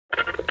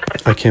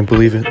I can't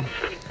believe it.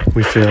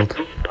 We failed.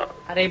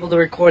 Not able to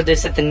record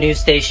this at the news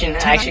station. I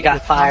actually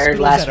got fired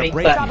last week,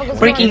 but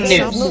breaking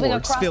news. Moving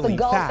across the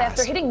Gulf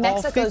after hitting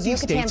Mexico's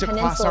Yucatan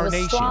Peninsula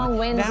with strong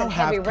winds and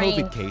heavy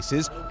rain. COVID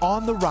cases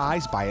on the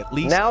rise by at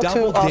least now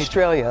double to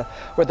Australia,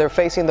 where they're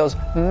facing those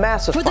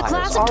massive For the fires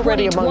class of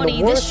already among the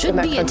 2020, worst this should in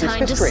that be a country's time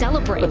to history,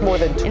 celebrate. with more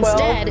than 12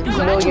 Instead, million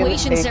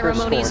graduation acres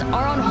ceremonies stored.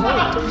 are on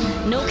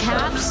hold. No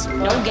caps,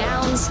 no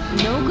gowns,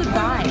 no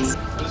goodbyes.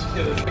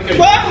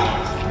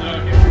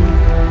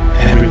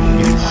 Everyone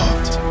you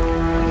loved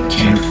and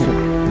cared for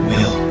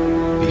will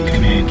be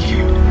command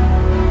queued.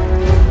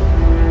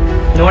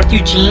 North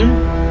Eugene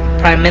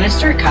Prime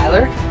Minister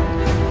Kyler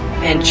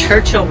and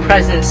Churchill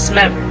President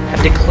Smever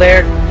have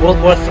declared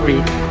World War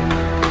III.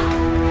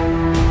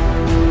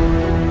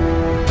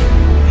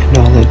 And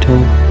all it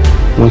took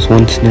was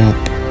one snap.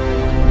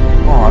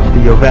 Lost to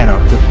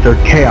Jovanos to stir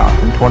chaos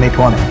in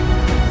 2020.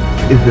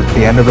 Is this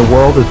the end of the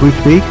world as we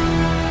speak?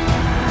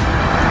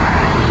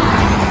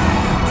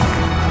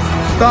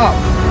 Stop!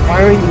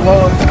 Why are you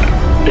lost?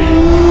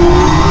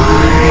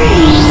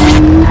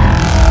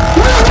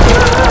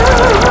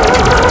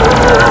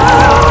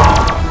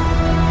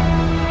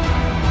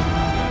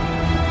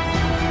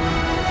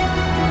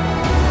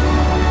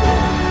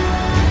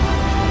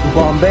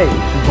 Bombay.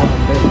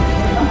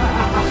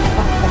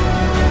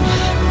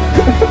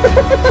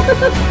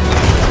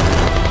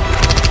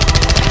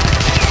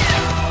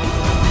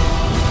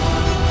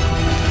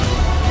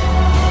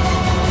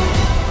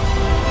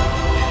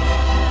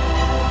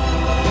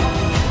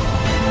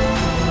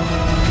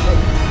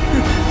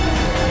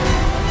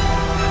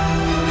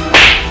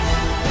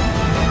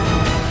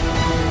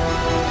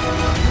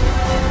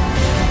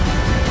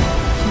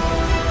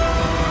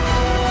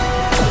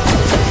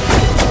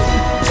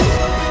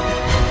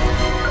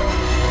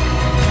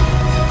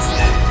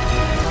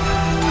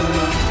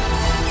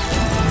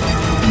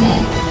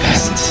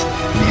 Peasants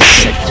need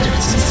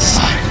sectors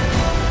inside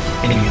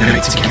and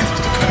unite together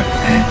to put an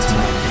end to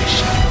the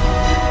nation.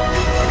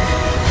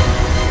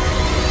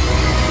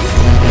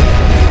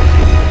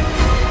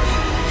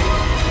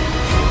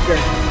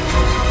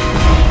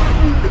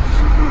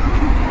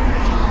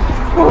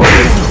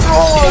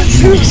 Oh,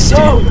 shoot!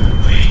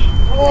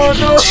 Oh,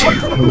 no!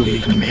 Truly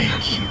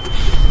command you.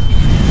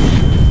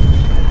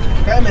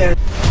 Batman.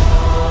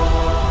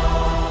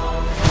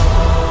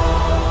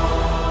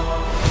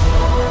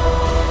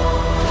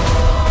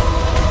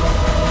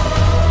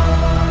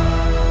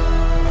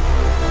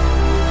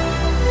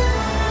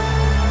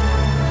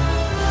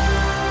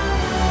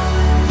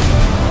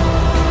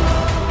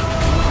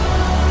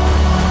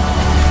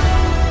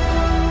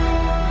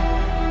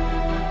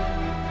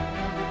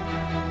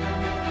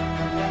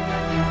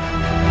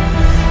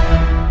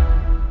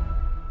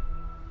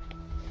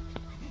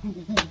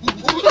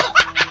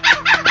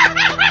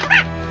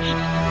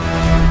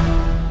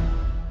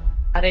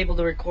 Not able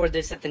to record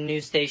this at the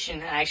news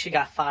station. I actually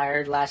got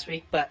fired last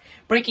week, but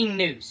breaking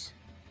news.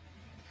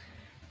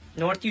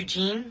 North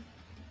Eugene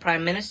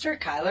Prime Minister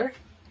Kyler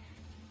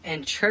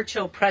and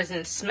Churchill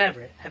President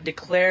Smever have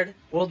declared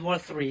World War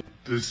III.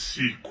 The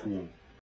sequel.